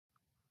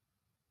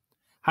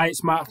Hi,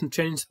 it's Mark from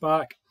Training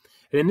Spark,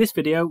 and in this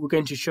video we're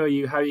going to show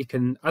you how you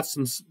can add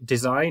some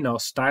design or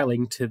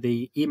styling to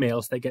the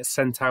emails that get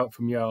sent out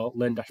from your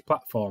LearnDash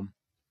platform.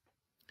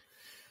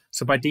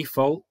 So by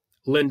default,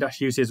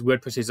 LearnDash uses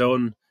WordPress's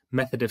own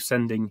method of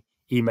sending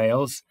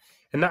emails,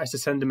 and that is to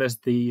send them as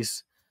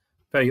these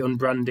very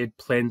unbranded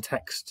plain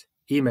text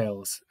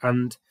emails.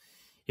 And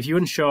if you're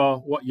unsure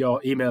what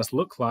your emails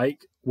look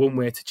like, one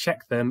way to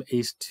check them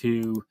is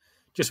to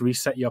just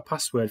reset your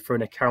password for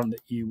an account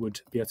that you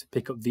would be able to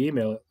pick up the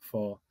email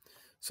for.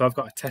 So I've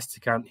got a test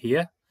account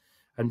here.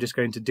 I'm just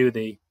going to do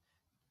the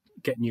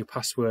get new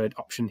password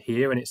option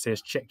here, and it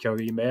says check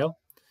your email.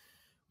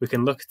 We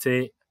can look at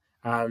it,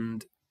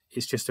 and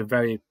it's just a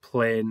very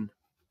plain,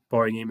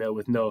 boring email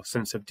with no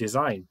sense of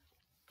design.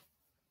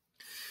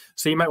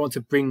 So you might want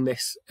to bring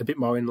this a bit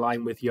more in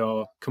line with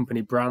your company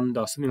brand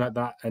or something like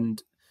that,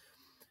 and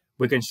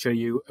we're going to show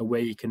you a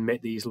way you can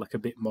make these look a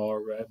bit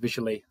more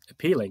visually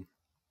appealing.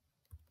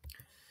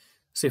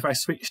 So if I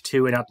switch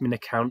to an admin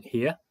account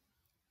here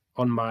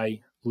on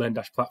my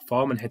LearnDash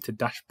platform and head to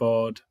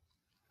Dashboard,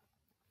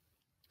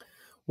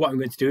 what I'm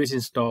going to do is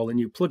install a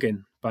new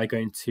plugin by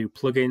going to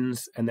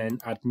Plugins and then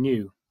Add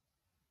New.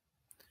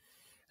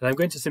 And I'm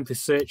going to simply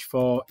search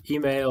for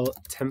email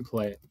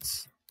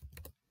templates.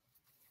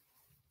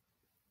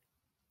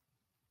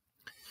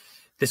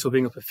 This will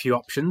bring up a few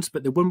options,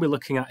 but the one we're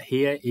looking at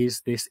here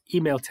is this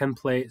email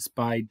templates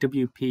by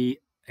WP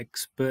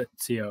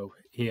Expertio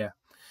here.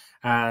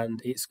 And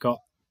it's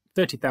got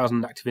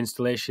 30,000 active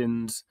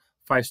installations,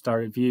 5-star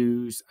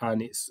reviews, and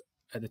it's,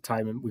 at the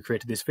time we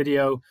created this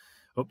video,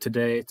 up to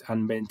date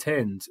and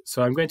maintained.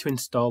 So I'm going to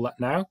install that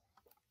now.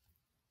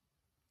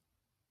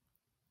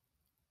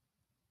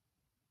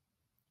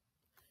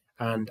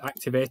 And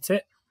activate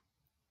it.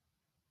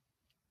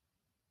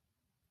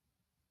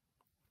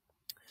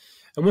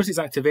 And once it's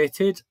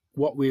activated,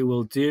 what we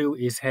will do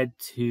is head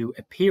to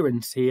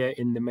Appearance here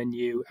in the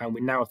menu, and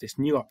we now have this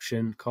new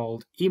option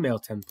called Email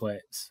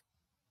Templates.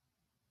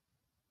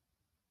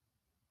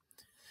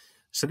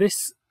 So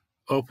this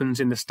opens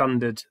in the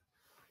standard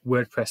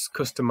WordPress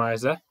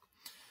customizer.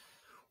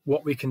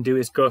 What we can do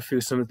is go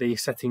through some of the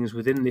settings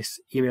within this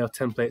email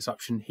templates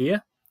option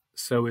here.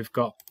 So we've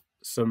got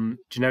some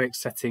generic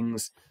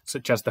settings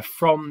such as the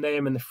from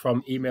name and the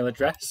from email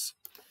address.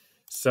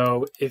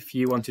 So if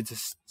you wanted to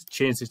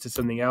change this to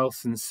something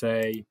else and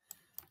say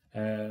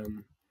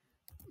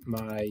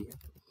my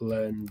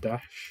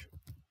LearnDash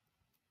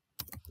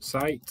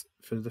site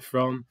for the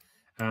from,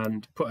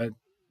 and put a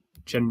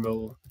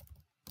general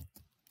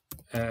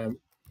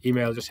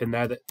email just in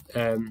there that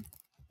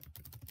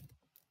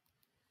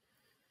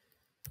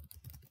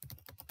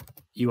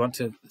you want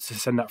to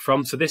send that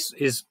from. So this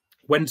is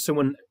when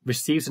someone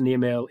receives an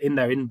email in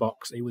their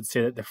inbox, it would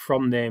say that the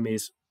from name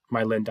is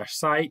my LearnDash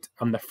site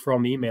and the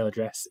from email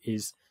address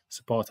is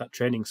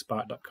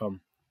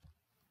support@trainingspark.com.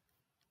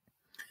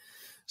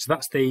 So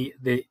that's the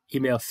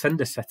email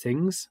sender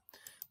settings.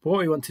 But what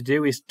we want to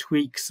do is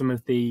tweak some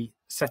of the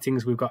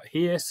settings we've got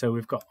here. So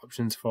we've got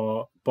options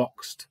for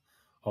boxed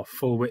or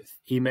full width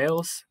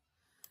emails.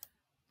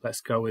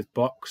 Let's go with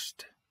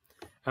boxed.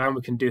 And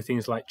we can do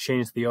things like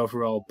change the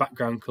overall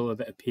background color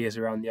that appears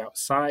around the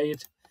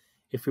outside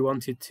if we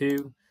wanted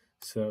to.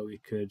 So we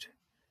could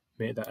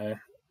make that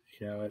a,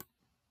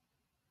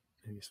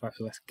 maybe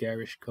slightly less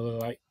garish color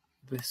like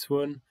this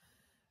one.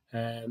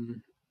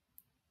 And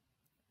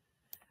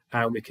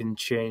we can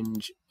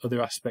change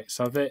other aspects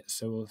of it.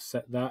 So we'll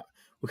set that.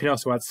 We can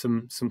also add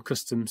some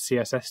custom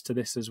CSS to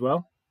this as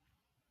well,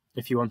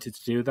 if you wanted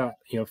to do that,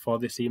 for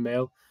this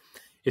email.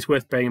 It's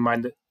worth bearing in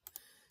mind that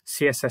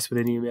CSS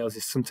within emails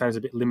is sometimes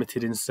a bit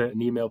limited in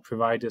certain email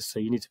providers, so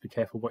you need to be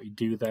careful what you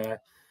do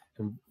there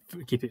and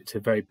keep it to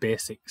very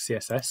basic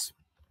CSS.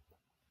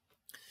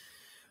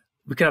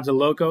 We can have the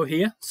logo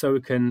here, so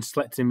we can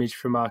select an image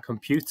from our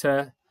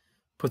computer,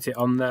 put it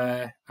on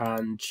there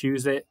and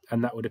choose it,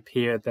 and that would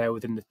appear there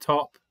within the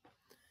top.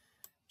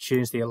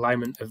 Change the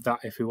alignment of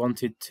that if we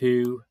wanted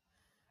to.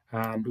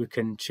 And we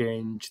can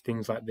change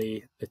things like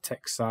the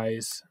text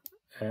size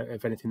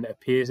of anything that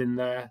appears in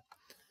there.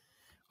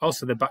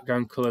 Also the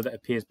background color that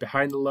appears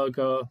behind the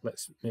logo.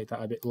 Let's make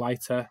that a bit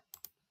lighter.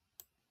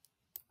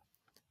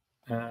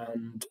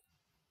 And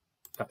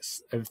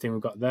that's everything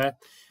we've got there.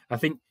 I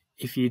think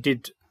if you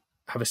did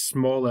have a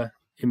smaller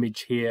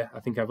image here, I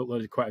think I've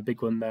uploaded quite a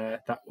big one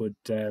there, that would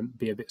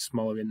be a bit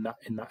smaller in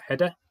that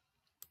header.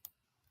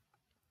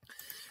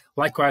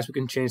 Likewise, we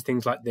can change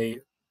things like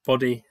the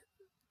body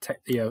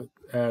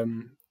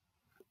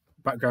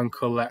background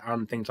color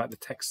and things like the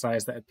text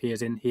size that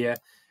appears in here,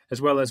 as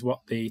well as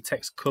what the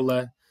text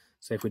color.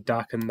 So if we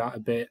darken that a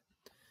bit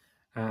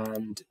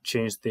and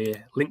change the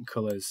link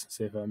colors,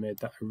 so if I made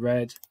that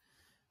red,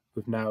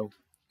 we've now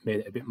made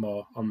it a bit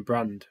more on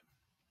brand.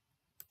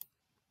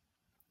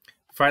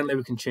 Finally,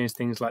 we can change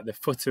things like the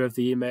footer of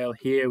the email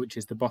here, which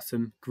is the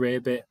bottom gray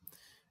bit,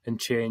 and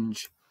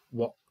change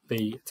what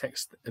the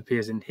text that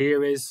appears in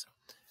here is.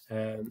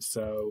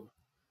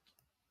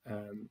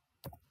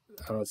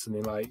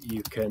 Something like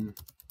you can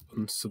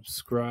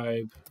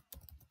unsubscribe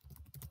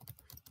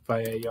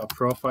via your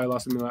profile or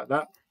something like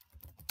that.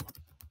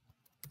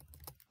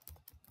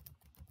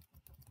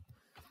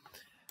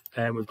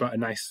 And we've got a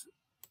nice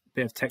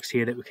bit of text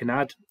here that we can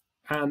add,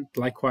 and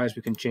likewise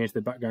we can change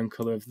the background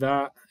color of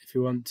that if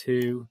you want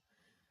to,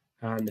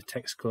 and the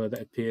text color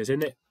that appears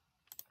in it.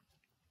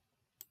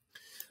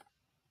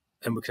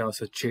 And we can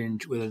also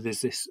change whether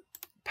there's this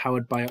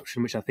powered by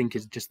option, which I think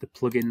is just the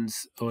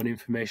plugin's own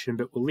information,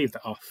 but we'll leave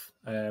that off.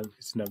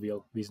 There's no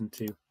real reason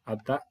to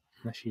add that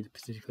unless you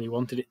particularly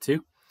wanted it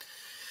to.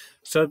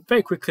 So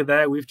very quickly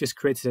there, we've just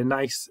created a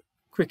nice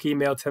quick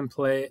email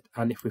template,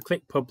 and if we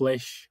click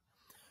publish,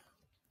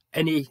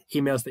 any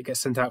emails that get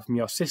sent out from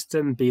your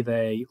system, be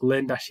they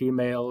LearnDash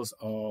emails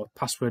or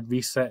password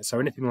resets or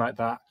anything like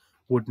that,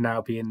 would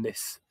now be in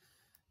this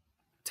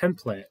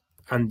template.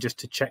 And just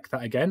to check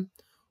that again,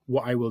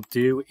 what I will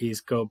do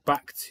is go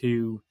back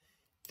to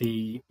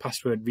the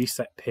password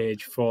reset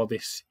page for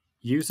this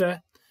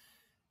user,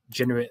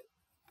 generate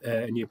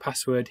a new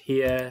password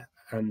here,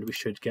 and we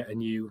should get a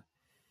new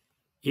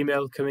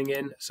email coming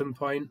in at some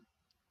point,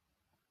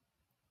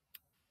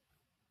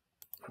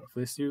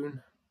 hopefully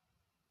soon.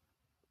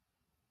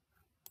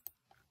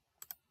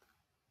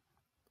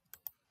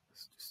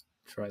 Let's just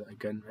try that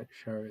again, make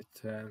sure it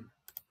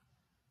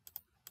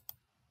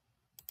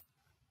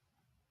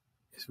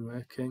is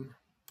working.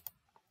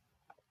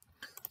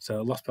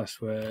 So lost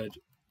password,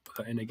 put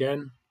that in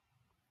again,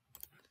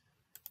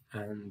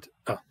 and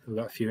we've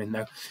got a few in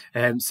now.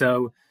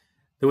 So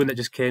the one that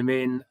just came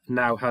in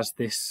now has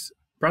this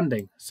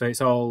branding, so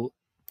it's all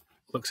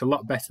looks a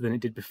lot better than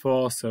it did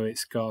before. So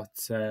it's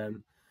got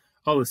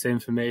all the same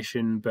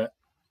information, but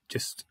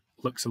just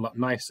looks a lot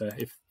nicer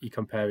if you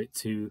compare it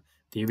to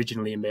the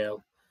original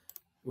email,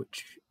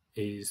 which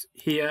is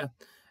here,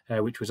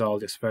 which was all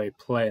just very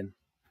plain.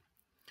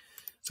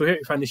 So I hope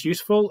you find this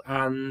useful,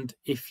 and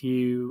if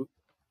you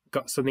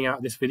got something out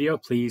of this video,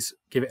 please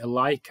give it a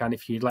like, and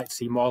if you'd like to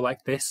see more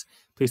like this,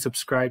 please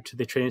subscribe to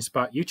the Training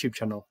Spark YouTube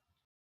channel.